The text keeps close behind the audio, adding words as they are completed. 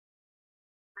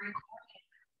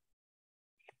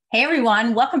Hey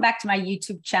everyone, welcome back to my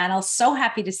YouTube channel. So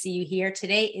happy to see you here.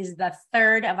 Today is the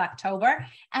 3rd of October.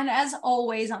 And as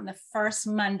always, on the first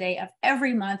Monday of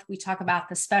every month, we talk about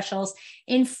the specials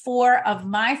in 4 of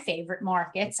my favorite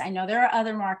markets. I know there are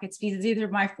other markets, because these are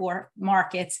my 4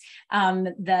 markets,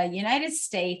 the United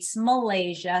States,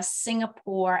 Malaysia,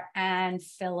 Singapore, and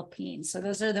Philippines. So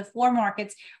those are the 4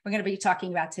 markets we're going to be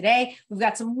talking about today. We've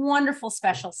got some wonderful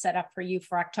specials set up for you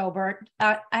for October.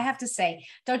 I have to say,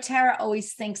 doTERRA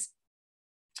always thinks,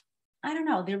 I don't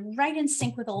know, they're right in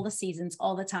sync with all the seasons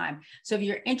all the time. So if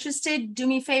you're interested, do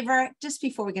me a favor, just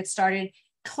before we get started,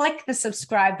 click the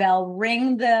subscribe bell,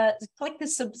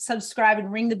 subscribe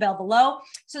and ring the bell below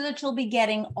so that you'll be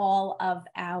getting all of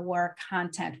our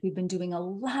content. We've been doing a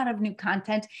lot of new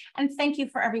content, and thank you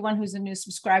for everyone who's a new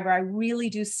subscriber. I really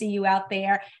do see you out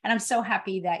there, and I'm so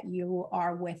happy that you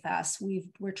are with us.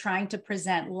 We're trying to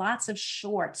present lots of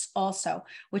shorts also,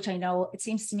 which I know it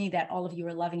seems to me that all of you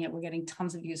are loving it. We're getting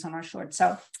tons of views on our shorts.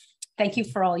 So thank you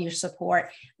for all your support.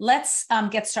 Let's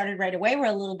get started right away. We're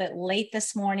a little bit late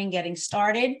this morning getting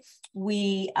started.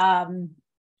 We have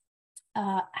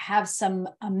some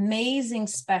amazing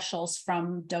specials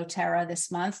from doTERRA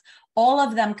this month. All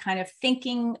of them kind of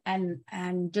thinking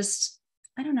and just,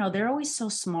 I don't know, they're always so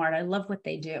smart. I love what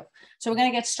they do. So we're going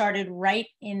to get started right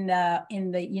in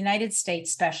the United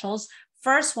States specials.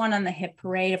 First one on the hit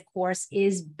parade, of course,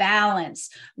 is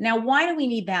balance. Now, why do we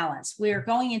need balance? We're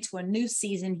going into a new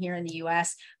season here in the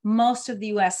U.S. Most of the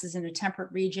U.S. is in a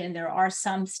temperate region. There are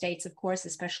some states, of course,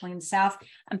 especially in the South.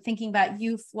 I'm thinking about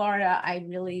you, Florida.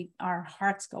 Our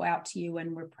hearts go out to you,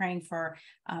 and we're praying for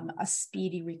a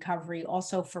speedy recovery.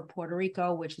 Also for Puerto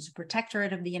Rico, which is a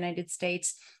protectorate of the United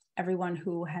States. Everyone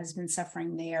who has been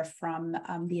suffering there from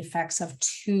the effects of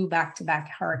 2 back-to-back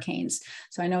hurricanes.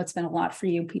 So I know it's been a lot for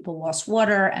you. People lost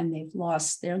water and they've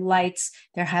lost their lights.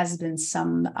 There has been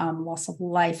some loss of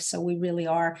life. So we really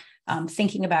are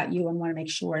thinking about you and want to make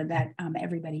sure that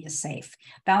everybody is safe.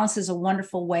 Balance is a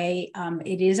wonderful way.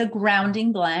 It is a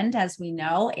grounding blend, as we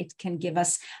know. It can give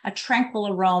us a tranquil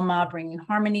aroma, bringing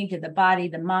harmony to the body,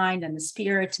 the mind, and the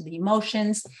spirit, to the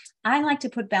emotions. I like to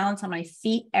put balance on my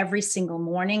feet every single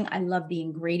morning. I love the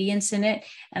ingredients in it.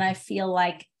 And I feel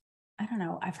like, I don't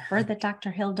know, I've heard that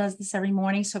Dr. Hill does this every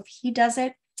morning. So if he does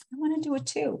it, I want to do it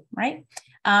too, right?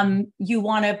 You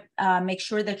want to make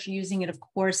sure that you're using it, of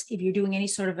course, if you're doing any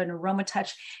sort of an aroma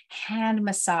touch, hand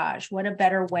massage. What a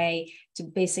better way to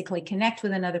basically connect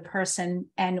with another person,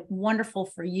 and wonderful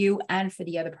for you and for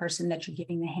the other person that you're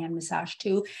giving the hand massage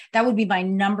to. That would be my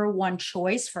 #1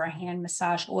 choice for a hand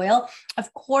massage oil.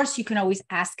 Of course, you can always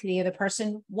ask the other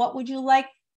person, what would you like?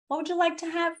 What would you like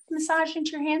to have massaged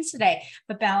into your hands today?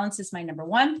 But balance is my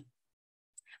 #1.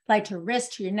 Apply to your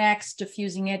wrist, to your neck,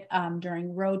 diffusing it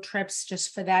during road trips,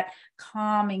 just for that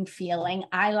calming feeling.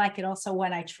 I like it also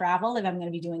when I travel, if I'm going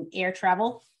to be doing air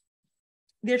travel.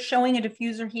 They're showing a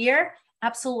diffuser here.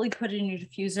 Absolutely put it in your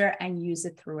diffuser and use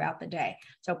it throughout the day.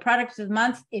 So product of the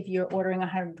month, if you're ordering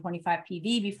 125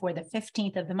 PV before the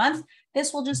 15th of the month,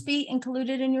 this will just be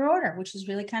included in your order, which is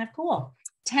really kind of cool.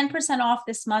 10% off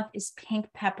this month is pink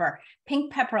pepper.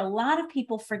 Pink pepper, a lot of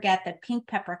people forget that pink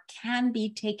pepper can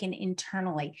be taken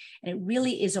internally, and it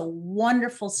really is a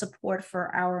wonderful support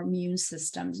for our immune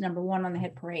systems. #1 on the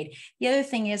hit parade. The other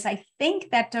thing is, I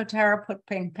think that doTERRA put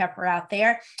pink pepper out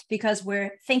there because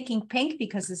we're thinking pink,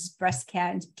 because this is Breast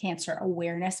Cancer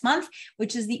Awareness Month,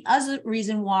 which is the other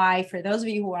reason why, for those of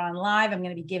you who are on live, I'm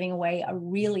going to be giving away a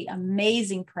really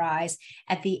amazing prize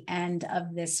at the end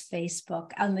of this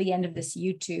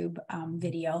YouTube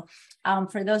video.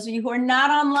 For those of you who are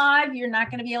not on live, you're not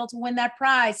going to be able to win that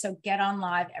prize. So get on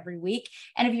live every week.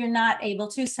 And if you're not able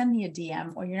to, send me a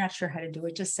DM, or you're not sure how to do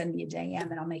it, just send me a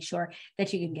DM and I'll make sure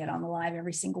that you can get on the live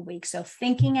every single week. So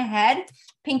thinking ahead,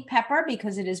 pink pepper,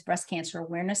 because it is Breast Cancer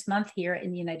Awareness Month here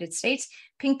in the United States.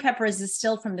 Pink pepper is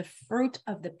distilled from the fruit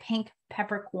of the pink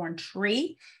peppercorn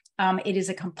tree. It is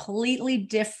a completely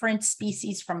different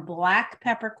species from black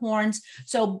peppercorns.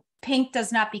 So pink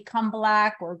does not become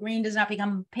black, or green does not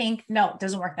become pink. No, it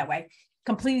doesn't work that way.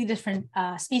 Completely different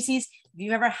species. If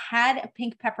you've ever had a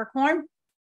pink peppercorn,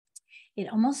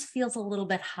 it almost feels a little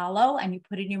bit hollow, and you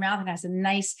put it in your mouth, and it has a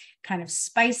nice kind of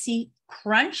spicy,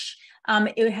 crunch.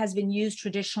 It has been used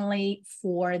traditionally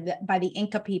by the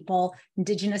Inca people,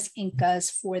 indigenous Incas,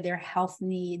 for their health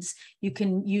needs. You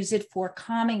can use it for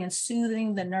calming and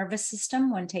soothing the nervous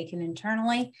system when taken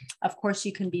internally. Of course,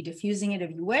 you can be diffusing it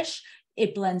if you wish.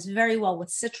 It blends very well with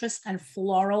citrus and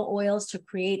floral oils to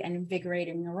create an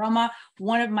invigorating aroma.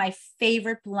 One of my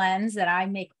favorite blends that I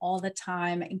make all the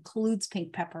time includes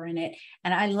pink pepper in it.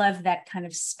 And I love that kind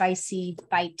of spicy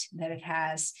bite that it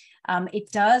has.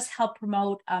 It does help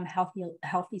promote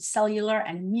healthy cellular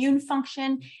and immune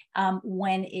function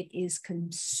when it is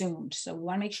consumed. So we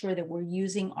want to make sure that we're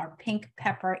using our pink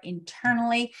pepper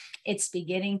internally.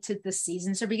 The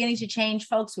seasons are beginning to change,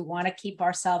 folks. We want to keep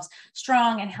ourselves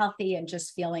strong and healthy and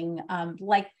just feeling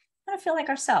feel like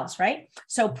ourselves, right?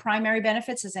 So primary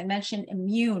benefits, as I mentioned,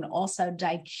 immune, also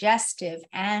digestive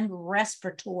and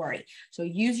respiratory. So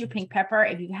use your pink pepper.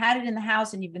 If you had it in the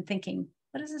house and you've been thinking,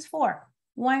 what is this for?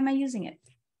 Why am I using it?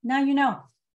 Now you know.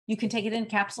 You can take it in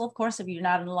capsule, of course, if you're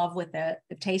not in love with the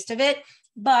taste of it,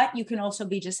 but you can also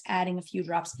be just adding a few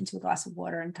drops into a glass of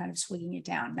water and kind of swigging it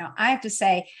down. Now, I have to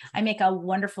say, I make a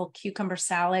wonderful cucumber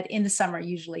salad in the summer,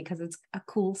 usually, because it's a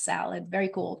cool salad, very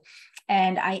cool.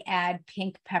 And I add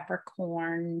pink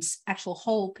peppercorns, actual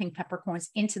whole pink peppercorns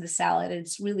into the salad.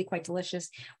 It's really quite delicious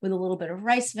with a little bit of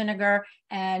rice vinegar.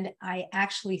 And I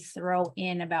actually throw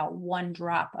in about 1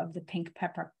 drop of the pink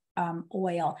pepper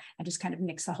oil and just kind of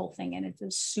mix the whole thing in.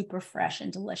 It's super fresh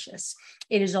and delicious.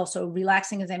 It is also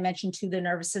relaxing, as I mentioned, to the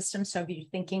nervous system. So if you're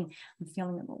thinking, I'm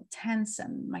feeling a little tense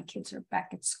and my kids are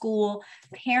back at school,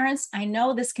 parents, I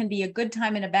know this can be a good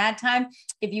time and a bad time.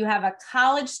 If you have a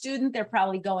college student, they're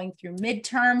probably going through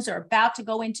midterms or about to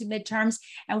go into midterms.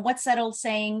 And what's that old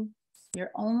saying?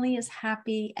 You're only as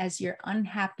happy as your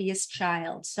unhappiest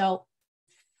child. So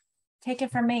take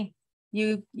it from me.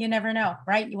 You never know,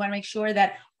 right? You want to make sure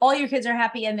that all your kids are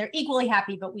happy and they're equally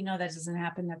happy, but we know that doesn't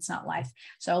happen. That's not life.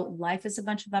 So life is a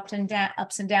bunch of ups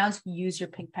and downs. Use your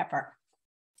pink pepper.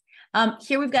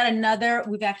 Here we've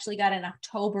actually got an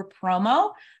October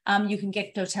promo. You can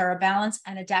get doTERRA Balance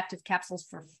and Adaptive Capsules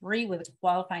for free with a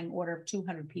qualifying order of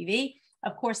 200 PV.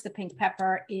 Of course, the pink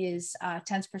pepper is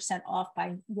 10% off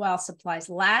while supplies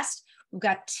last. We've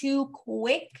got 2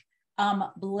 quick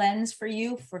blends for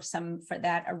you for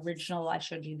that original. I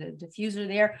showed you the diffuser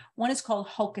there. One is called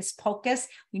Hocus Pocus.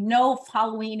 We know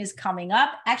Halloween is coming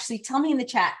up. Actually, tell me in the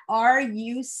chat, are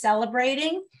you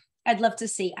celebrating? I'd love to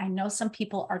see. I know some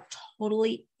people are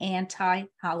totally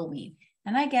anti-Halloween,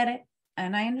 and I get it,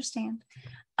 and I understand.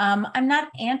 I'm not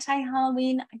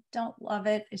anti-Halloween. I don't love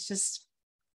it.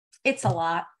 It's a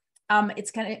lot.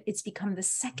 It's become the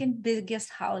second biggest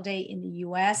holiday in the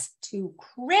US to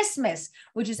Christmas,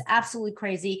 which is absolutely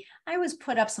crazy. I always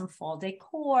put up some fall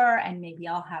decor and maybe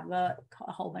I'll have a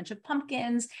whole bunch of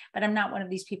pumpkins, but I'm not one of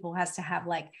these people who has to have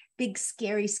like big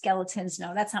scary skeletons.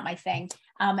 No, that's not my thing.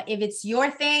 If it's your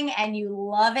thing and you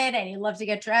love it and you love to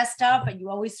get dressed up and you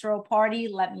always throw a party,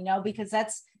 let me know, because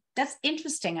that's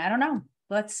interesting. I don't know.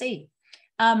 Let's see.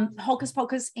 Hocus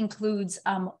Pocus includes,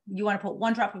 you want to put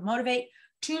 1 drop of Motivate,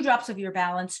 2 drops of your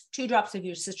Balance, 2 drops of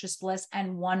your Citrus Bliss,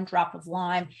 and 1 drop of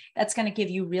Lime. That's going to give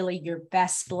you really your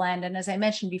best blend. And as I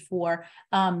mentioned before,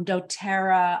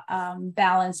 doTERRA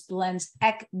Balance blends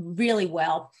really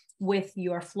well with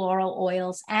your floral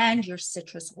oils and your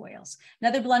citrus oils.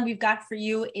 Another blend we've got for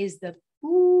you is the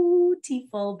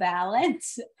BOOTIFUL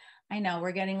Balance. I know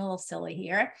we're getting a little silly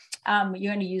here.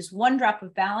 You're going to use 1 drop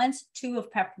of Balance, 2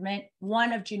 of peppermint,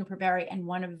 1 of juniper berry, and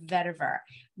 1 of vetiver.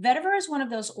 Vetiver is one of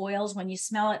those oils, when you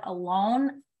smell it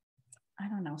alone, I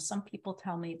don't know, some people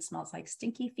tell me it smells like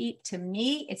stinky feet. To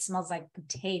me, it smells like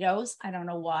potatoes. I don't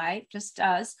know why, it just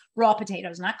does. Raw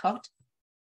potatoes, not cooked.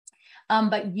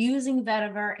 But using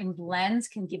vetiver in blends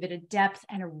can give it a depth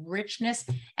and a richness,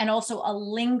 and also a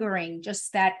lingering,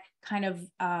 just that kind of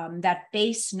that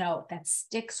base note that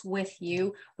sticks with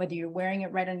you, whether you're wearing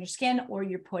it right on your skin or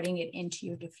you're putting it into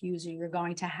your diffuser. You're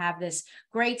going to have this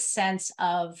great sense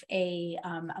of a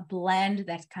blend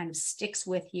that kind of sticks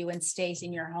with you and stays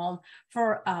in your home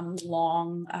for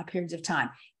long periods of time.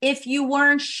 If you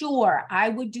weren't sure, I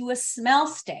would do a smell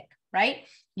stick, right?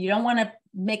 You don't want to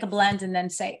make a blend and then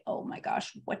say, oh my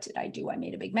gosh, what did I do? I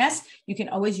made a big mess. You can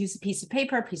always use a piece of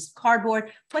paper, a piece of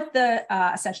cardboard, put the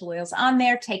essential oils on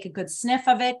there, take a good sniff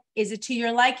of it. Is it to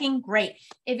your liking? Great.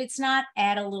 If it's not,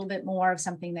 add a little bit more of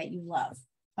something that you love.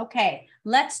 Okay,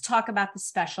 let's talk about the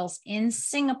specials in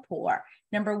Singapore.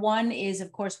 Number 1 is,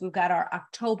 of course, we've got our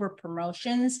October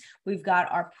promotions. We've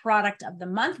got our product of the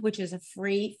month, which is a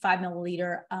free 5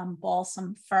 milliliter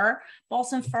Balsam Fir.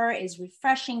 Balsam Fir is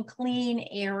refreshing, clean,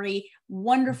 airy,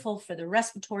 wonderful for the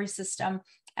respiratory system.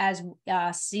 as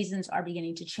seasons are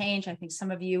beginning to change. I think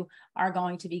some of you are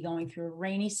going to be going through a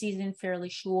rainy season, fairly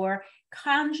sure.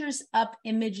 Conjures up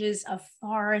images of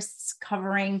forests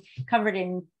covered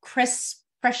in crisp,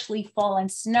 freshly fallen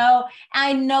snow.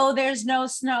 I know there's no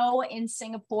snow in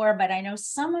Singapore, but I know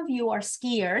some of you are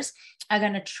skiers, are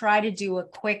going to try to do a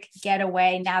quick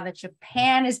getaway now that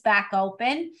Japan is back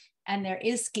open, and there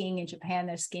is skiing in Japan.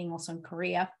 There's skiing also in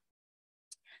Korea.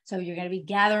 So you're going to be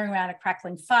gathering around a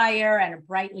crackling fire and a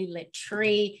brightly lit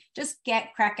tree. Just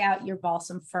crack out your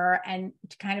balsam fir and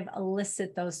to kind of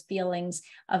elicit those feelings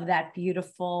of that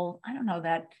beautiful, I don't know,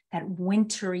 that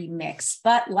wintry mix.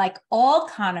 But like all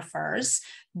conifers,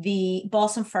 the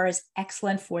balsam fir is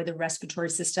excellent for the respiratory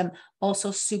system,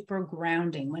 also super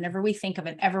grounding. Whenever we think of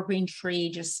an evergreen tree,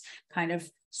 just kind of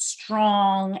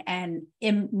strong and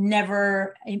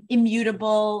never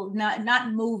immutable,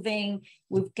 not moving,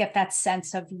 we get that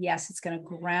sense of, yes, it's going to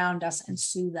ground us and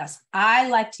soothe us. I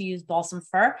like to use balsam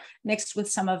fir mixed with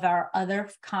some of our other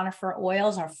conifer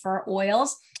oils, our fir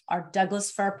oils, our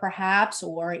Douglas fir perhaps,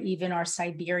 or even our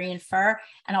Siberian fir,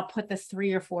 and I'll put the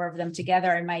 3 or 4 of them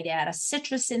together. I might add a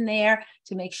citrus in there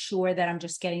to make sure that I'm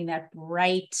just getting that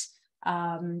bright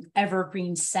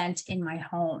evergreen scent in my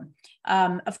home.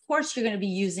 Of course, you're going to be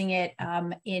using it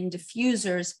in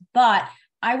diffusers, but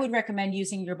I would recommend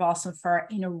using your balsam fir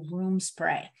in a room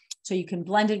spray. So you can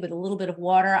blend it with a little bit of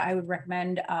water. I would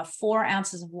recommend 4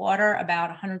 ounces of water, about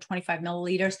 125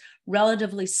 milliliters,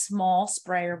 relatively small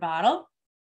sprayer bottle.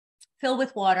 Fill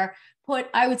with water. Put,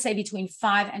 I would say, between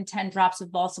 5 and 10 drops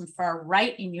of balsam fir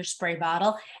right in your spray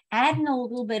bottle. Add in a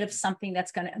little bit of something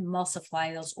that's going to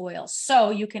emulsify those oils. So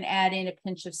you can add in a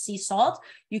pinch of sea salt.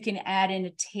 You can add in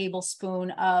a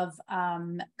tablespoon of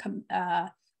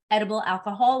edible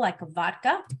alcohol, like a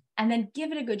vodka, and then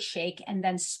give it a good shake and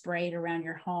then spray it around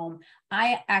your home.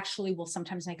 I actually will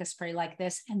sometimes make a spray like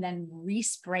this and then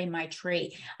respray my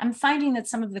tree. I'm finding that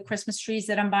some of the Christmas trees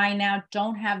that I'm buying now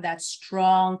don't have that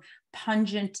strong,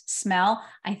 pungent smell.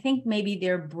 I think maybe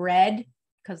they're bred,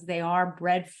 because they are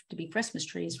bred to be Christmas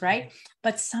trees, right?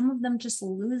 But some of them just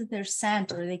lose their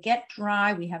scent or they get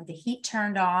dry. We have the heat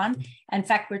turned on. In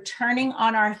fact, we're turning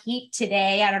on our heat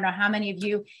today. I don't know how many of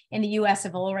you in the US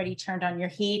have already turned on your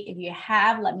heat. If you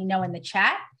have, let me know in the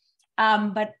chat.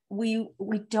 But we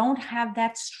don't have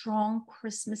that strong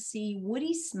Christmassy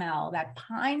woody smell, that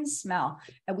pine smell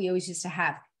that we always used to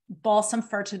have. Balsam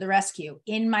fir to the rescue.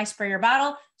 In my sprayer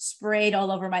bottle, sprayed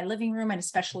all over my living room and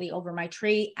especially over my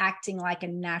tree, acting like a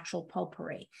natural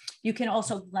potpourri. You can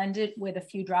also blend it with a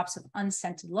few drops of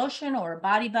unscented lotion or a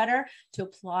body butter to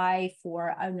apply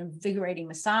for an invigorating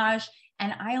massage.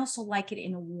 And I also like it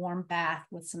in a warm bath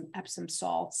with some Epsom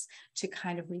salts to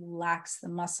kind of relax the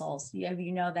muscles.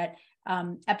 You know that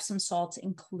Epsom salts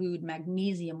include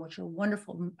magnesium, which are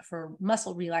wonderful for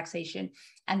muscle relaxation.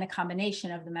 And the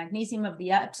combination of the magnesium of the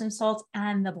Epsom salts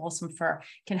and the balsam fir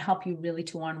can help you really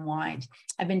to unwind.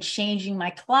 I've been changing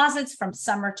my closets from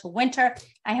summer to winter.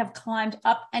 I have climbed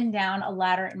up and down a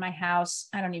ladder in my house,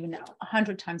 I don't even know,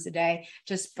 100 times a day,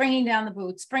 just bringing down the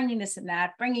boots, bringing this and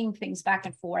that, bringing things back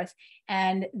and forth.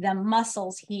 And the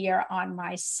muscles here on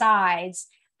my sides,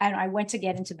 and I went to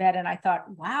get into bed and I thought,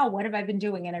 wow, what have I been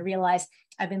doing? And I realized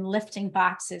I've been lifting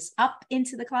boxes up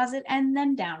into the closet and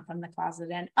then down from the closet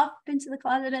and up into the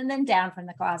closet and then down from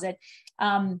the closet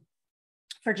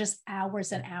for just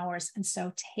hours and hours. And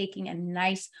so taking a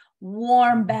nice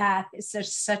warm bath is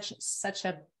such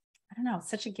a I don't know,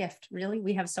 such a gift, really.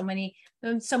 We have so many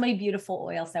beautiful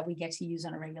oils that we get to use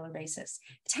on a regular basis.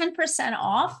 10%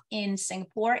 off in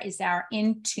Singapore is our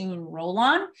In Tune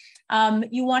roll-on.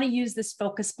 You want to use this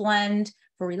focus blend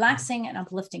for relaxing and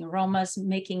uplifting aromas,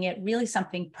 making it really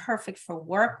something perfect for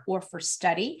work or for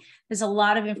study. There's a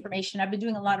lot of information. I've been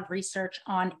doing a lot of research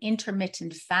on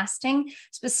intermittent fasting,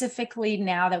 specifically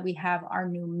now that we have our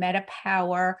new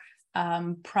MetaPower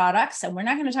products. And we're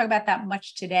not going to talk about that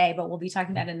much today, but we'll be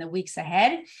talking about it in the weeks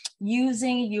ahead,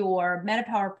 using your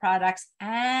MetaPower products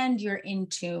and your In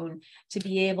Tune to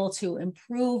be able to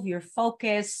improve your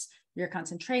focus, your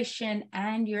concentration,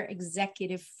 and your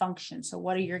executive function. So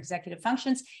what are your executive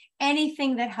functions?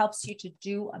 Anything that helps you to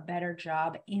do a better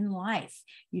job in life.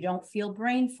 You don't feel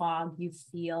brain fog. You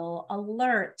feel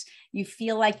alert. You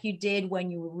feel like you did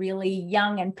when you were really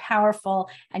young and powerful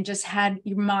and just had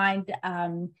your mind,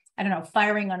 I don't know,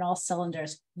 firing on all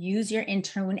cylinders. Use your In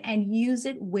Tune and use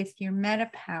it with your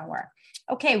MetaPower.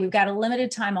 Okay, we've got a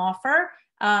limited time offer.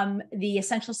 the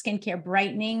Essential Skincare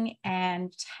Brightening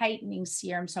and Tightening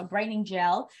Serum. So brightening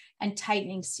gel and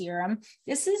tightening serum.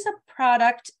 This is a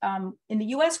product, in the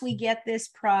US, we get this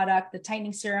product, the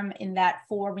tightening serum, in that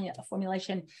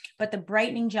formulation, but the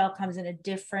brightening gel comes in a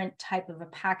different type of a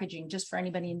packaging, just for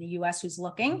anybody in the US who's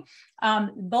looking.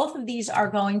 Both of these are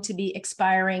going to be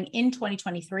expiring in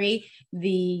 2023.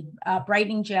 The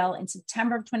brightening gel in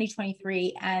September of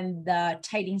 2023 and the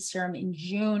tightening serum in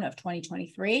June of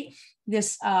 2023.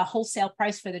 This wholesale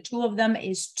price for the two of them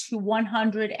is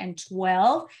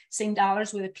 $112 Sing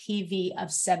dollars with a PV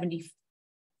of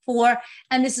 74.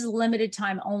 And this is limited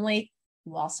time only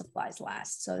while supplies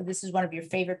last. So this is one of your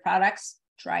favorite products.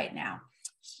 Try it now.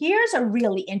 Here's a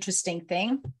really interesting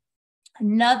thing.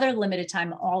 Another limited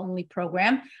time only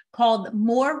program called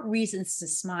More Reasons to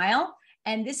Smile.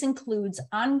 And this includes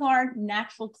On Guard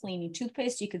Natural Cleaning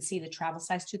Toothpaste. You can see the travel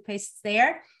size toothpaste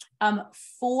there.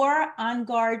 4 On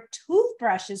Guard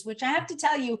toothbrushes, which I have to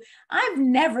tell you, I've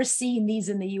never seen these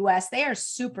in the US. They are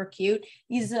super cute.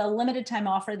 These are a limited time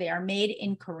offer. They are made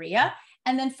in Korea.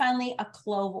 And then finally, a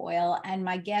clove oil. And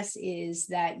my guess is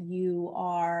that you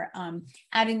are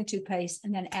adding the toothpaste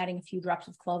and then adding a few drops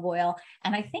of clove oil.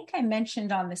 And I think I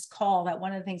mentioned on this call that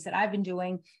one of the things that I've been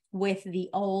doing with the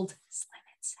old Slim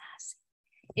and Sassy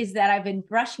is that I've been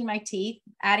brushing my teeth,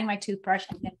 adding my toothbrush,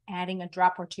 and then adding a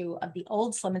drop or two of the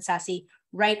old Slim and Sassy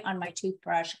right on my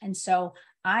toothbrush. And so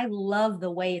I love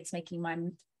the way it's making my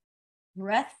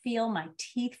breath feel, my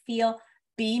teeth feel.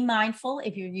 Be mindful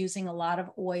if you're using a lot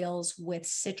of oils with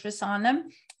citrus on them.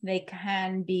 They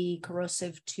can be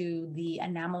corrosive to the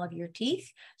enamel of your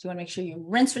teeth. So you want to make sure you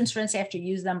rinse after you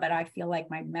use them, but I feel like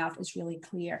my mouth is really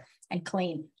clear and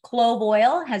clean. Clove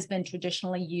oil has been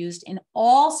traditionally used in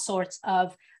all sorts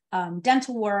of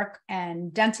dental work,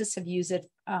 and dentists have used it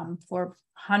for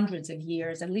hundreds of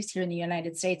years, at least here in the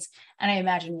United States, and I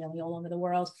imagine really all over the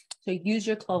world. So use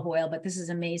your clove oil, but this is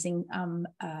amazing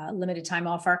limited time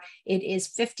offer. It is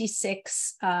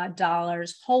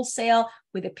 $56 wholesale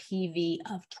with a PV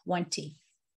of 20.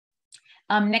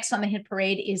 Next on the hit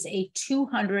parade is a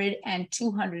 200 and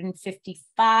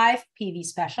 255 PV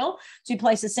special. So you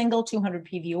place a single 200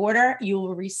 PV order, you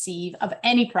will receive, of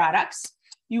any products,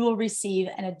 you will receive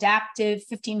an adaptive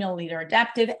 15 milliliter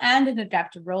adaptive and an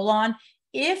adaptive roll-on.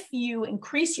 If you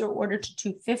increase your order to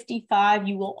 255,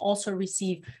 you will also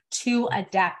receive 2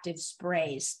 adaptive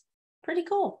sprays. Pretty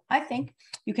cool, I think.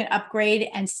 You can upgrade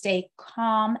and stay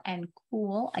calm and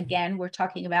cool. Again, we're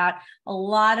talking about a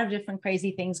lot of different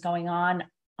crazy things going on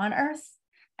Earth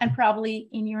and probably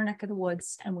in your neck of the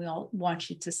woods, and we all want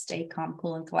you to stay calm,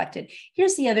 cool, and collected.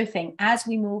 Here's the other thing. As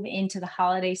we move into the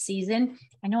holiday season,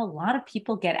 I know a lot of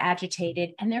people get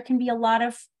agitated, and there can be a lot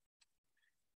of,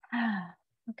 how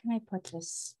can I put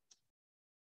this?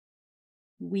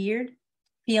 Weird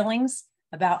feelings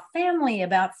about family,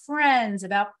 about friends,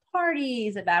 about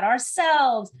parties, about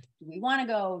ourselves. Do we want to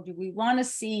go? Do we want to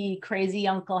see crazy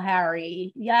Uncle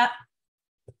Harry? Yeah,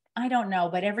 I don't know.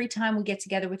 But every time we get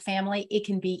together with family, it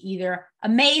can be either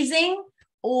amazing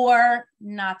or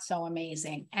not so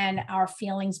amazing. And our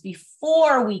feelings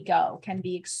before we go can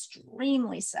be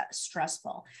extremely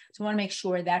stressful. So we want to make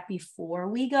sure that before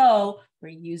we go, we're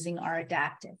using our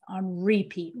adaptive on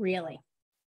repeat, really.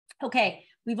 Okay,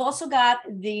 we've also got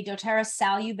the doTERRA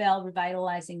Salubelle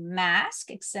Revitalizing Mask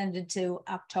extended to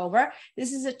October.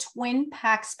 This is a twin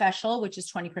pack special, which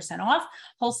is 20% off.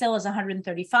 Wholesale is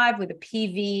 $135 with a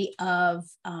PV of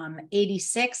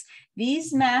 86.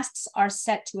 These masks are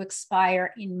set to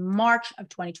expire in March of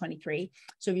 2023.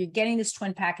 So if you're getting this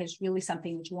twin pack, it's really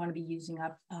something that you want to be using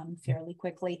up fairly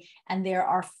quickly. And there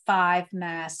are 5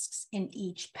 masks in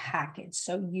each package.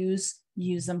 So use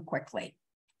them quickly.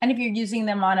 And if you're using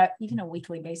them on even a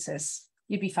weekly basis,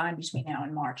 you'd be fine between now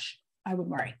and March. I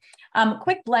wouldn't worry.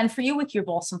 Quick blend for you with your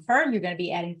Balsam Fir. You're going to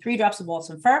be adding 3 drops of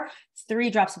Balsam Fir, 3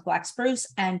 drops of black spruce,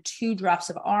 and 2 drops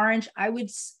of orange. I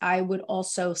would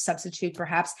also substitute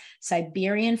perhaps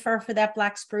Siberian fir for that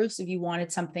black spruce if you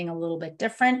wanted something a little bit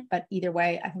different. But either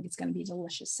way, I think it's going to be a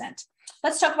delicious scent.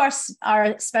 Let's talk about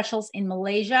our specials in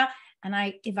Malaysia.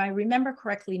 And if I remember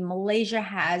correctly, Malaysia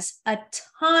has a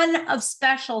ton of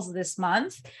specials this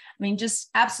month. I mean,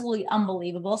 just absolutely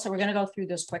unbelievable. So we're going to go through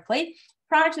those quickly.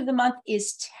 Product of the month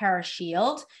is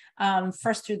TerraShield.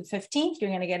 1st through the 15th, you're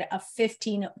going to get a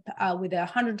 15 with a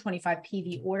 125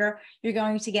 PV order. You're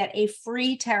going to get a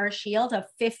free TerraShield of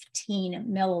 15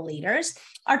 milliliters.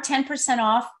 Our 10%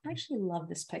 off. I actually love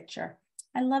this picture.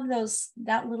 I love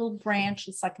that little branch.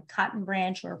 It's like a cotton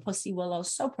branch or a pussy willow.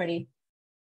 So pretty.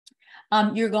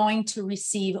 You're going to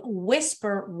receive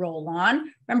Whisper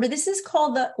Roll-On. Remember, this is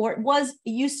called it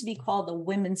used to be called the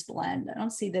Women's Blend. I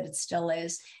don't see that it still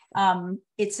is.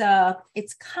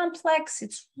 It's complex,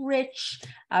 it's rich.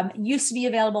 It used to be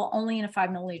available only in a 5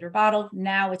 milliliter bottle.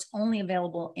 Now it's only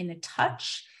available in a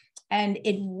touch. And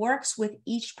it works with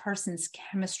each person's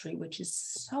chemistry, which is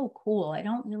so cool. I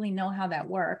don't really know how that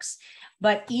works,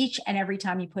 but each and every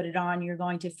time you put it on, you're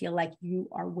going to feel like you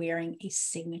are wearing a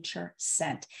signature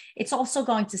scent. It's also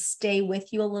going to stay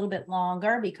with you a little bit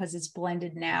longer because it's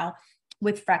blended now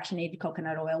with fractionated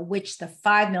coconut oil, which the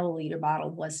 5 milliliter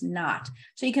bottle was not.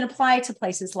 So you can apply it to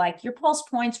places like your pulse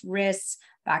points, wrists,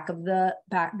 back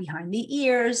behind the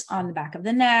ears, on the back of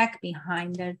the neck,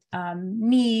 behind the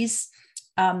knees.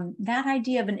 That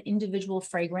idea of an individual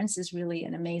fragrance is really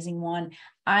an amazing one.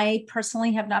 I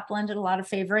personally have not blended a lot of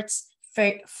fragrances,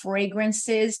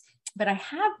 but I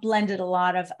have blended a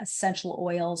lot of essential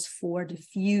oils for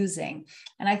diffusing.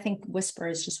 And I think Whisper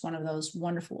is just one of those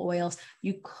wonderful oils.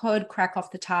 You could crack off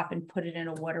the top and put it in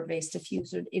a water-based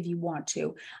diffuser if you want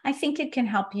to. I think it can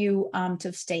help you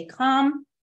to stay calm.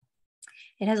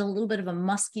 It has a little bit of a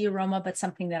musky aroma, but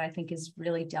something that I think is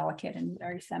really delicate and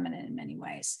very feminine in many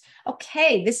ways.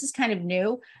 Okay, this is kind of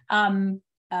new.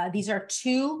 These are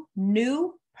 2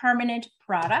 new permanent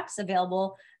products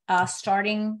available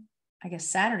starting, I guess,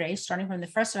 Saturday, starting from the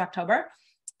 1st of October.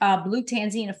 Blue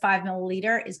Tansy in a 5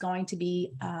 milliliter is going to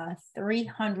be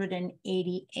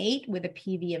 388 with a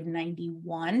PV of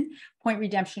 91. Point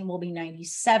redemption will be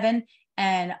 97.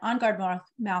 And On Guard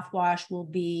mouthwash will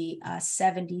be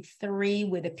 73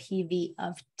 with a PV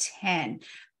of 10.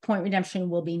 Point redemption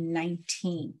will be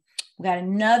 19. We got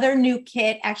another new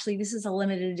kit. Actually, this is a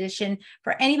limited edition.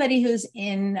 For anybody who's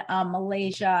in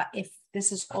Malaysia, if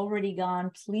this is already gone,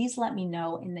 please let me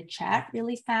know in the chat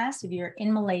really fast if you're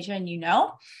in Malaysia and you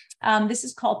know. This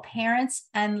is called Parents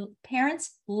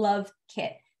Love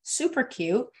Kit. Super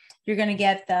cute. You're going to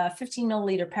get the 15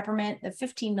 milliliter peppermint, the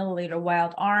 15 milliliter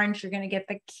wild orange. You're going to get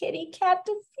the kitty cat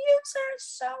diffuser.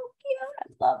 So cute. I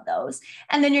love those.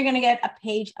 And then you're going to get a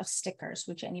page of stickers,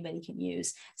 which anybody can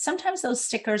use. Sometimes those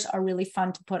stickers are really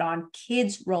fun to put on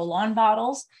kids' roll-on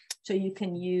bottles. So you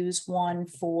can use one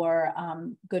for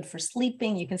good for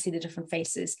sleeping. You can see the different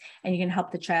faces and you can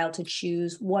help the child to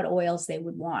choose what oils they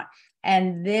would want.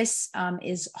 And this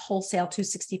is wholesale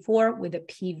 $264 with a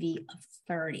PV of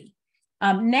 30.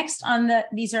 Next on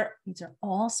these are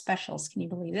all specials. Can you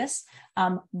believe this?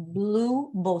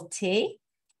 Blue Beauté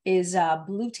is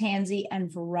Blue Tansy and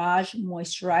Virage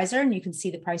Moisturizer, and you can see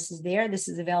the prices there. This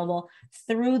is available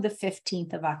through the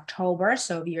 15th of October.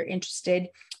 So if you're interested,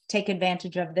 take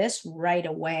advantage of this right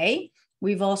away.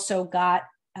 We've also got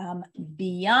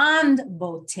Beyond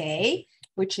Beauté,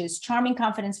 which is Charming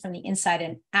Confidence from the Inside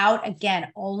and Out.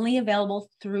 Again, only available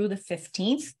through the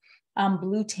 15th.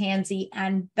 Blue Tansy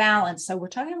and Balance. So we're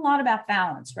talking a lot about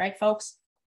balance, right, folks?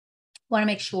 Want to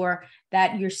make sure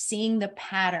that you're seeing the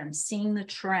patterns, seeing the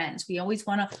trends. We always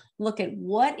want to look at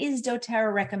what is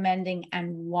doTERRA recommending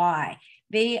and why.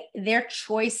 Their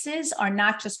choices are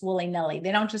not just willy-nilly.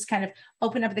 They don't just kind of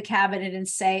open up the cabinet and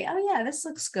say, oh yeah, this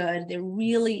looks good. There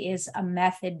really is a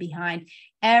method behind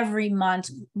every month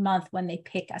when they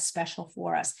pick a special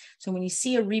for us. So when you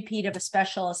see a repeat of a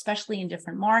special, especially in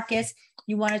different markets,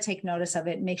 you want to take notice of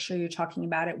it. Make sure you're talking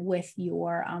about it with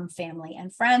your family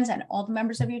and friends and all the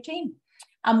members of your team.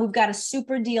 We've got a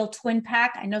super deal twin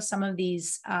pack. I know some of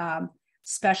these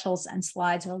specials and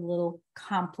slides are a little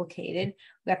complicated.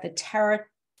 We got the Terra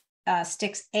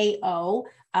Sticks AO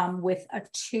with a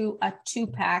two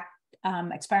pack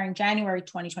expiring January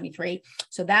 2023.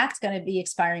 So that's going to be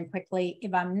expiring quickly.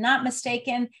 If I'm not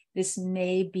mistaken, this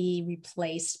may be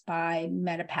replaced by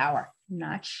MetaPower.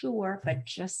 Not sure, but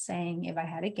just saying if I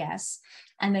had a guess.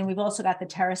 And then we've also got the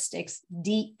Terra Sticks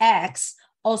DX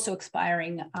also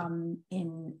expiring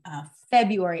in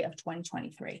February of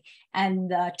 2023.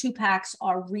 And the 2 packs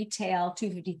are retail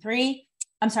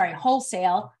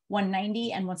wholesale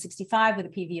 190 and 165 with a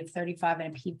PV of 35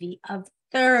 and a PV of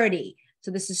 30.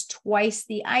 So this is twice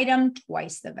the item,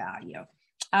 twice the value.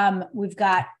 We've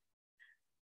got,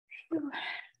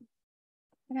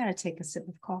 I gotta take a sip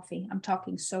of coffee. I'm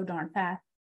talking so darn fast.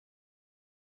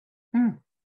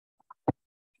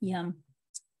 Yum.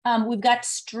 We've got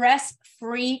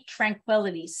stress-free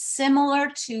tranquility, similar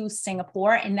to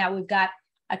Singapore in that we've got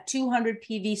a 200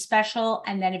 PV special.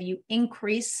 And then if you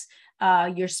increase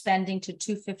your spending to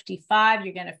 255,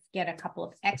 you're gonna get a couple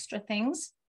of extra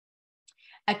things.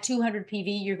 At 200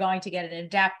 PV, you're going to get an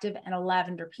adaptive and a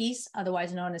lavender piece,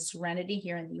 otherwise known as Serenity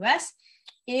here in the US.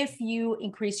 If you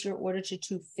increase your order to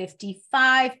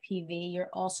 255 PV,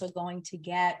 you're also going to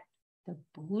get the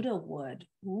Buddha wood.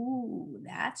 Ooh,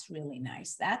 that's really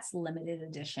nice. That's limited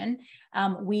edition.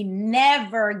 We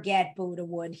never get Buddha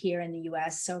wood here in the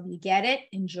US. So if you get it,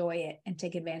 enjoy it and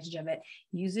take advantage of it.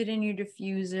 Use it in your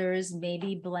diffusers,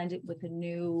 maybe blend it with a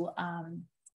new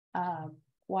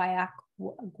guaiac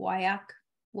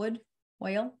wood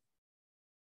oil.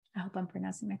 I hope I'm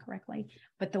pronouncing that correctly,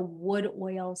 but the wood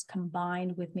oils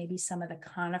combined with maybe some of the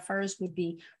conifers would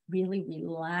be really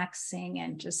relaxing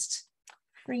and just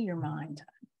free your mind.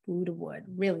 Buddha wood,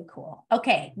 really cool.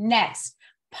 Okay, next,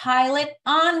 Pilot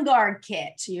On Guard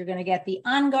kit. So you're going to get the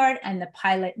On Guard and the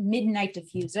Pilot Midnight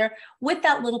Diffuser with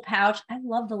that little pouch. I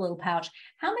love the little pouch.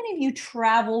 How many of you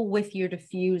travel with your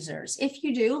diffusers? If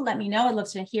you do, let me know. I'd love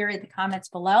to hear in the comments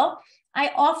below.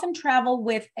 I often travel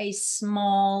with a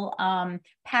small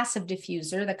passive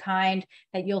diffuser, the kind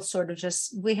that you'll sort of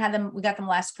just, we got them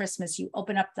last Christmas. You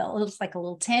open up it looks like a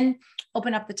little tin,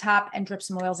 open up the top and drip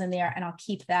some oils in there. And I'll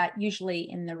keep that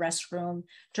usually in the restroom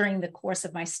during the course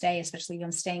of my stay, especially if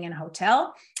I'm staying in a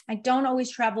hotel. I don't always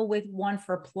travel with one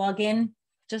for plug-in,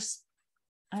 just,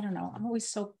 I don't know. I'm always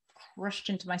so crushed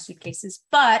into my suitcases,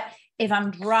 but if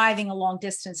I'm driving a long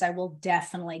distance, I will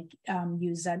definitely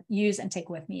use and take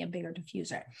with me a bigger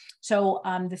diffuser. So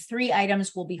the 3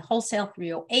 items will be wholesale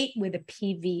 308 with a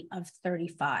PV of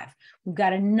 35. We've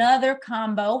got another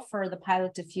combo for the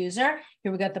Pilot diffuser.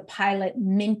 Here we got the Pilot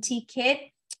Minty kit,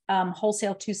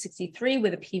 wholesale 263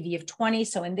 with a PV of 20.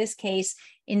 So in this case,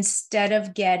 instead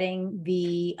of getting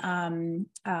the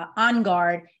On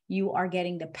Guard, you are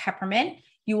getting the peppermint.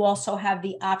 You also have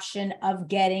the option of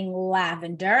getting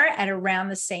lavender at around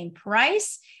the same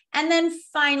price. And then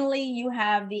finally, you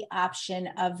have the option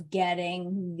of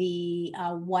getting the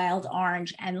wild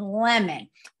orange and lemon.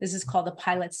 This is called the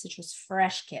Pilot Citrus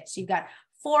Fresh Kit. So you've got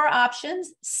 4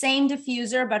 options, same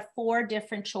diffuser, but 4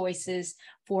 different choices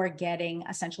for getting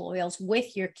essential oils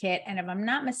with your kit. And if I'm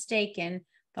not mistaken,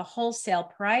 the wholesale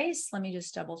price, let me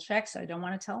just double check so I don't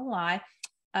want to tell a lie,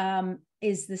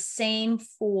 is the same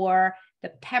for the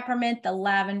peppermint, the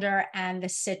lavender, and the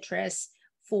citrus.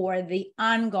 For the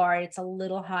On Guard, it's a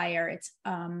little higher. It's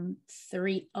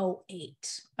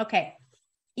 308. Okay,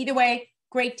 either way,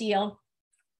 great deal.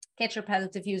 Get your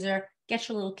Pilot diffuser, get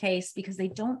your little case, because they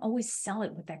don't always sell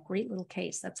it with that great little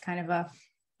case. That's kind of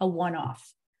a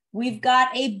one-off. We've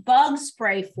got a bug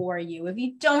spray for you. If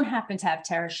you don't happen to have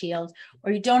TerraShield,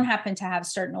 or you don't happen to have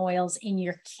certain oils in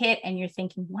your kit and you're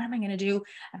thinking, what am I going to do?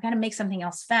 I've got to make something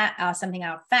else something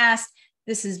out fast.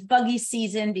 This is buggy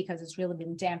season because it's really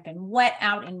been damp and wet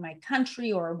out in my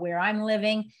country or where I'm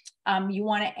living. You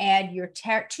want to add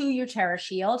to your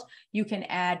TerraShield. You can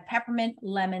add peppermint,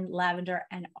 lemon, lavender,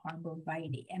 and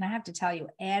arborvitae. And I have to tell you,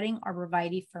 adding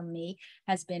arborvitae for me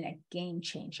has been a game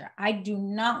changer. I do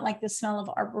not like the smell of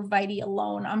arborvitae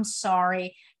alone. I'm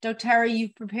sorry. doTERRA,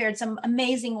 you've prepared some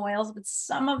amazing oils, but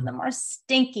some of them are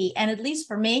stinky. And at least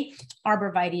for me,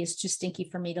 arborvitae is too stinky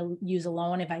for me to use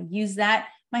alone. If I use that,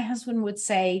 my husband would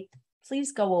say,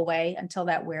 please go away until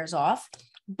that wears off.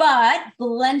 But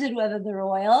blended with other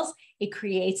oils, it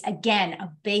creates, again,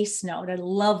 a base note, a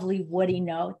lovely woody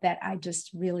note that I just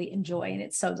really enjoy, and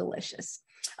it's so delicious.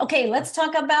 Okay, let's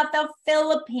talk about the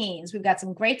Philippines. We've got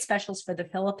some great specials for the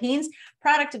Philippines.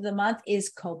 Product of the month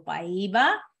is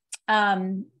copaiba.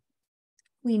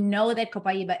 We know that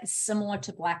copaiba is similar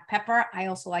to black pepper. I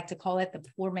also like to call it the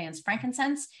poor man's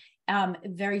frankincense.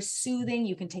 Very soothing.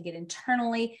 You can take it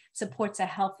internally, supports a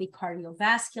healthy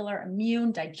cardiovascular,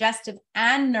 immune, digestive,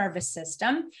 and nervous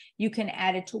system. You can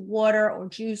add it to water or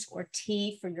juice or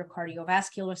tea for your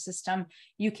cardiovascular system.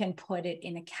 You can put it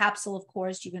in a capsule, of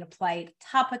course. You can apply it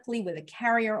topically with a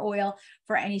carrier oil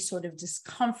for any sort of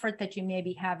discomfort that you may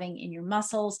be having in your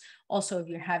muscles. Also, if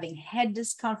you're having head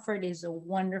discomfort, it is a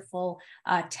wonderful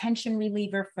tension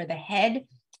reliever for the head.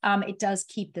 It does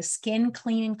keep the skin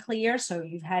clean and clear. So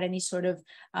if you've had any sort of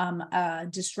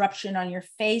disruption on your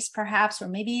face, perhaps, or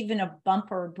maybe even a bump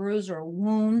or a bruise or a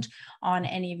wound on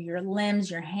any of your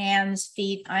limbs, your hands,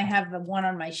 feet. I have the one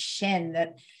on my shin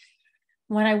that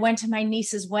when I went to my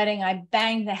niece's wedding, I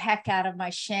banged the heck out of my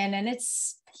shin, and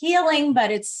it's healing, but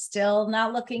it's still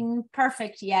not looking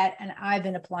perfect yet. And I've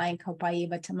been applying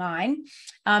copaiba to mine.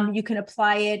 You can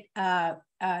apply it,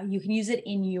 you can use it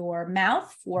in your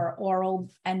mouth for oral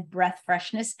and breath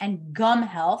freshness and gum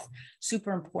health,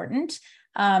 super important.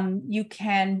 You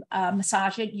can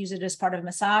massage it, use it as part of a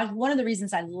massage. One of the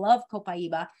reasons I love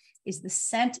copaiba is the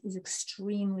scent is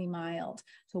extremely mild.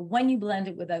 So when you blend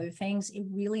it with other things, it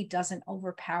really doesn't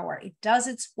overpower. It does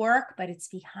its work, but it's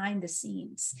behind the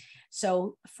scenes.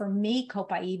 So for me,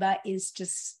 copaiba is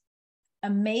just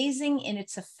amazing in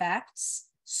its effects,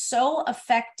 so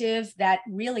effective that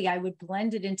really I would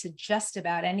blend it into just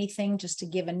about anything just to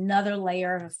give another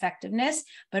layer of effectiveness,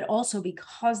 but also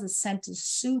because the scent is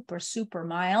super, super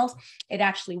mild, it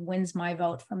actually wins my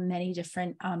vote from many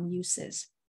different uses.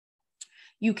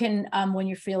 You can, when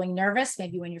you're feeling nervous,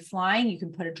 maybe when you're flying, you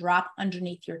can put a drop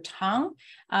underneath your tongue.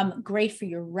 Great for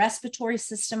your respiratory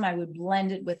system. I would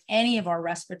blend it with any of our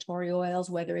respiratory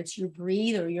oils, whether it's your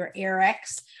Breathe or your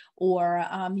AirX or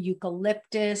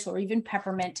eucalyptus or even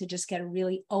peppermint, to just get a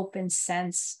really open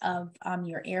sense of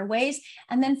your airways.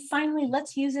 And then finally,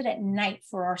 let's use it at night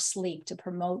for our sleep to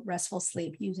promote restful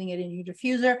sleep, using it in your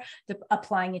diffuser,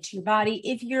 applying it to your body.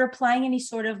 If you're applying any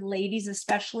sort of, ladies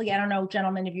especially, I don't know,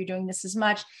 gentlemen, if you're doing this as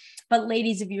much, but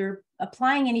ladies, if you're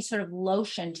applying any sort of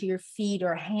lotion to your feet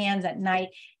or hands at night,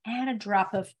 add a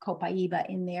drop of copaiba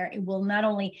in there. It will not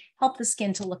only help the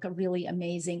skin to look really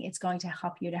amazing, it's going to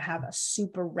help you to have a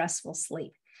super restful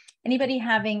sleep. Anybody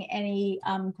having any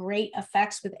great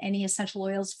effects with any essential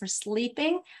oils for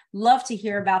sleeping? Love to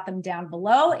hear about them down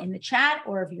below in the chat,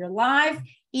 or if you're live.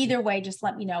 Either way, just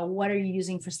let me know, what are you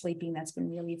using for sleeping that's been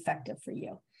really effective for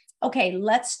you? Okay,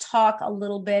 let's talk a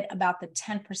little bit about the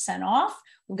 10% off.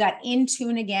 We've got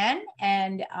Intune again,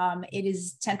 and it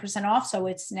is 10% off. So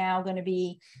it's now going to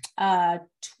be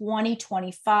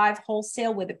 $20.25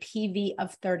 wholesale with a PV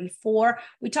of 34.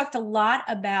 We talked a lot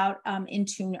about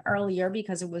Intune earlier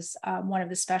because it was one of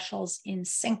the specials in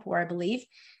Singapore, I believe.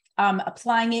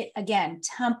 Applying it again,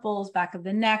 temples, back of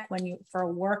the neck when you for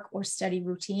a work or study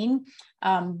routine,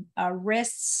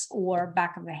 wrists or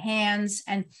back of the hands,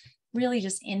 and really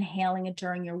just inhaling it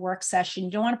during your work session.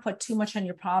 You don't want to put too much on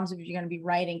your palms if you're going to be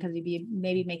writing, because you'd be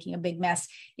maybe making a big mess.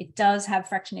 It does have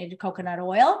fractionated coconut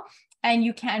oil, and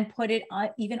you can put it on,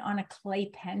 even on a clay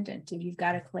pendant if you've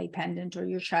got a clay pendant or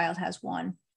your child has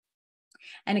one.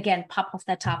 And again, pop off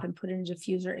that top and put it in a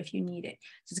diffuser if you need it.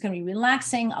 So it's going to be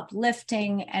relaxing,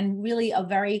 uplifting, and really a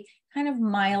very kind of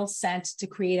mild scent to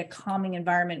create a calming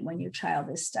environment when your child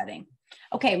is studying.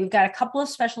 Okay, we've got a couple of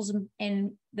specials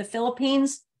in the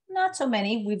Philippines. Not so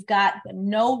many. We've got the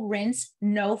no rinse,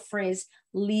 no frizz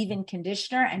leave-in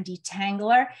conditioner and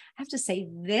detangler. I have to say,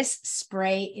 this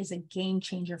spray is a game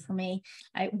changer for me.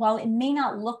 While it may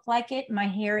not look like it, my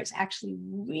hair is actually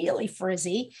really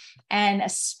frizzy. And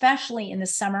especially in the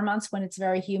summer months when it's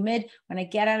very humid, when I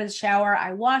get out of the shower,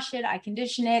 I wash it, I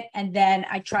condition it, and then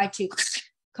I try to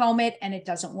comb it and it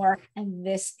doesn't work. And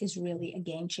this is really a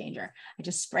game changer. I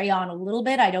just spray on a little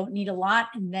bit. I don't need a lot.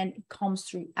 And then it combs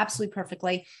through absolutely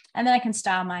perfectly. And then I can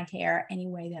style my hair any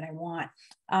way that I want.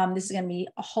 This is going to be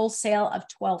a wholesale of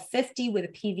 $12.50 with a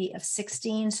PV of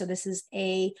 16. So this is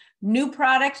a new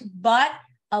product, but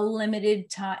a limited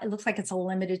time. It looks like it's a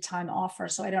limited time offer.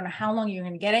 So I don't know how long you're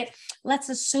going to get it. Let's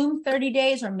assume 30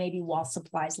 days or maybe while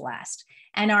supplies last.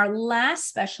 And our last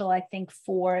special, I think,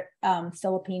 for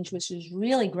Philippines, which is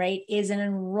really great, is an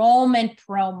enrollment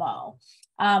promo.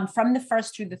 From the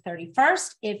 1st through the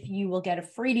 31st, if you will get a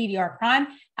free DDR Prime,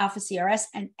 Alpha CRS,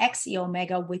 and XE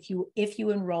Omega with you if you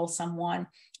enroll someone.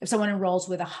 If someone enrolls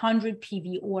with a 100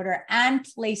 PV order and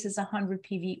places a 100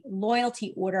 PV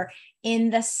loyalty order in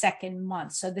the second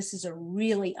month. So this is a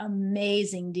really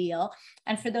amazing deal.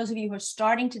 And for those of you who are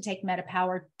starting to take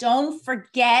MetaPower, don't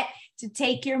forget to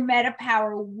take your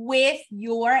MetaPower with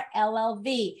your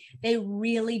LLV. They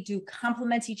really do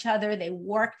complement each other. They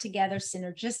work together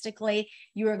synergistically.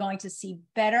 You are going to see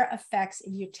better effects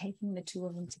if you're taking the two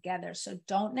of them together. So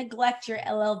don't neglect your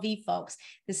LLV, folks.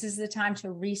 This is the time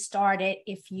to restart it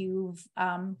if you've,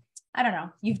 I don't know,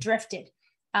 you've drifted.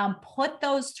 Put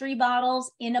those 3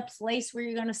 bottles in a place where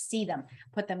you're going to see them.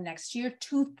 Put them next to your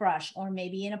toothbrush, or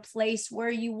maybe in a place where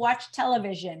you watch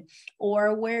television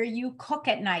or where you cook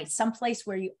at night, someplace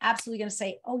where you're absolutely going to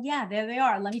say, oh yeah, there they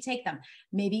are. Let me take them.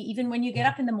 Maybe even when you get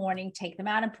up in the morning, take them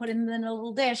out and put them in a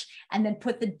little dish, and then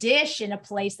put the dish in a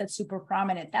place that's super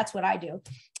prominent. That's what I do.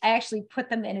 I actually put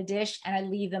them in a dish and I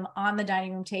leave them on the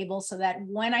dining room table so that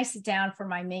when I sit down for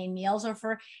my main meals or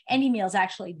for any meals,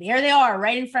 actually, there they are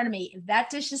right in front of me. If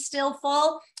that dish is still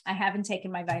full, I haven't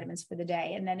taken my vitamins for the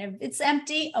day. And then if it's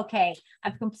empty, okay,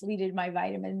 I've completed my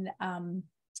vitamin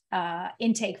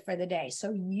intake for the day.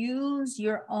 So use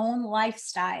your own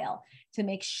lifestyle to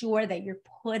make sure that you're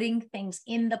putting things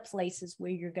in the places where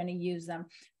you're going to use them.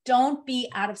 Don't be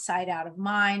out of sight, out of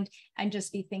mind, and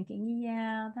just be thinking,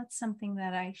 yeah, that's something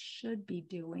that I should be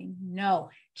doing. No,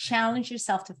 challenge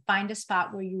yourself to find a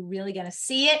spot where you're really going to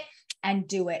see it and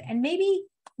do it. And maybe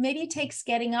it takes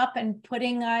getting up and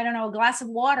putting, I don't know, a glass of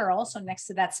water also next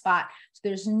to that spot. So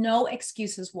there's no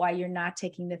excuses why you're not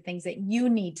taking the things that you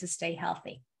need to stay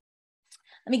healthy.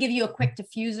 Let me give you a quick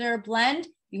diffuser blend.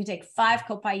 You can take 5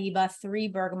 copaiba, 3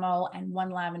 bergamot, and 1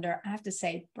 lavender. I have to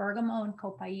say, bergamot and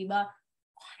copaiba,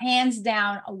 hands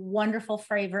down, a wonderful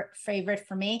favorite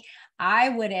for me. I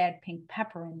would add pink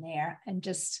pepper in there and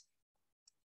just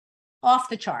off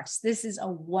the charts. This is a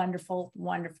wonderful,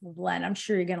 wonderful blend. I'm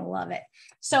sure you're going to love it.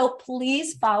 So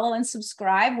please follow and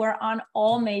subscribe. We're on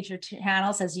all major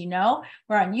channels, as you know.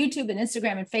 We're on YouTube and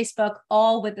Instagram and Facebook,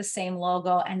 all with the same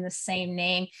logo and the same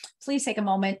name. Please take a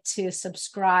moment to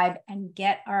subscribe and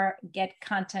get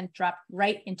content dropped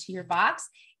right into your box.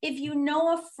 If you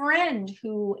know a friend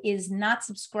who is not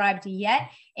subscribed yet,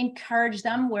 encourage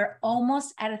them. We're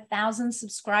almost at 1,000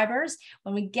 subscribers.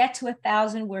 When we get to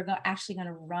 1,000, we're actually going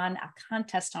to run a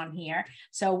contest on here.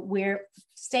 So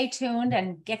stay tuned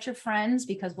and get your friends,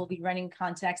 because we'll be running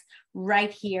contests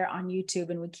right here on YouTube,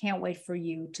 and we can't wait for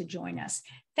you to join us.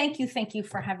 Thank you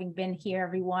for having been here,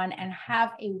 everyone, and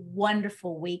have a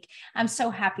wonderful week. I'm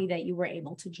so happy that you were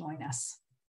able to join us.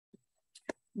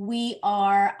 We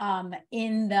are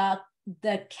in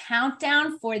the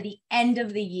countdown for the end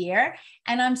of the year,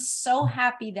 and I'm so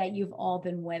happy that you've all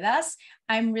been with us.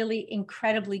 I'm really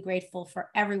incredibly grateful for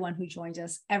everyone who joins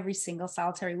us every single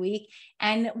solitary week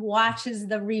and watches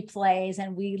the replays,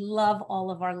 and we love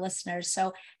all of our listeners.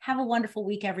 So have a wonderful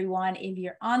week, everyone. If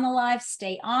you're on the live,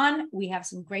 stay on. We have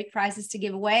some great prizes to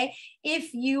give away.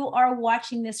 If you are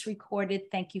watching this recorded,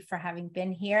 thank you for having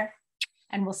been here,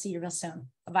 and we'll see you real soon.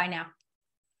 Bye-bye now.